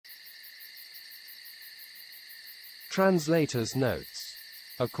Translator's notes.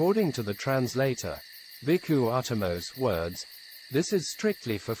 According to the translator, Bhikkhu Uttamo's words, this is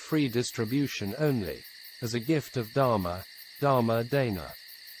strictly for free distribution only, as a gift of Dhamma, Dhamma Dana.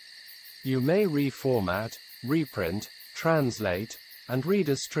 You may reformat, reprint, translate, and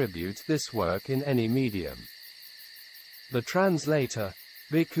redistribute this work in any medium. The translator,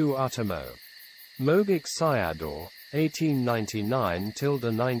 Bhikkhu Uttamo. Mogok Sayadaw,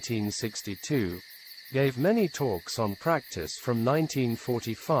 1899–1962, gave many talks on practice from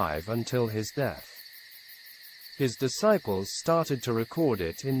 1945 until his death. His disciples started to record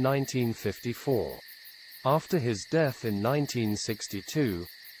it in 1954. After his death in 1962,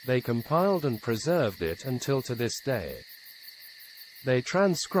 they compiled and preserved it until to this day. They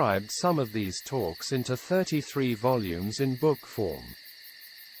transcribed some of these talks into 33 volumes in book form.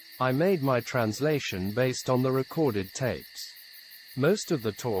 I made my translation based on the recorded tapes. Most of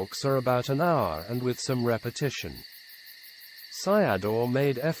the talks are about an hour and with some repetition. Sayadaw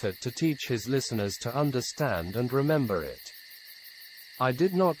made effort to teach his listeners to understand and remember it. I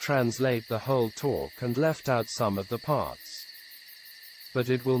did not translate the whole talk and left out some of the parts. But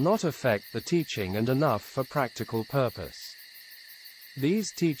it will not affect the teaching and enough for practical purpose.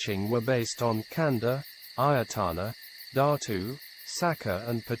 These teaching were based on Khandha, Ayatana, Dhatu, Sakka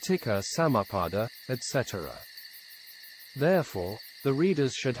and Paticca Samuppada, etc. Therefore, the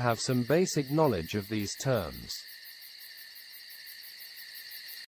readers should have some basic knowledge of these terms.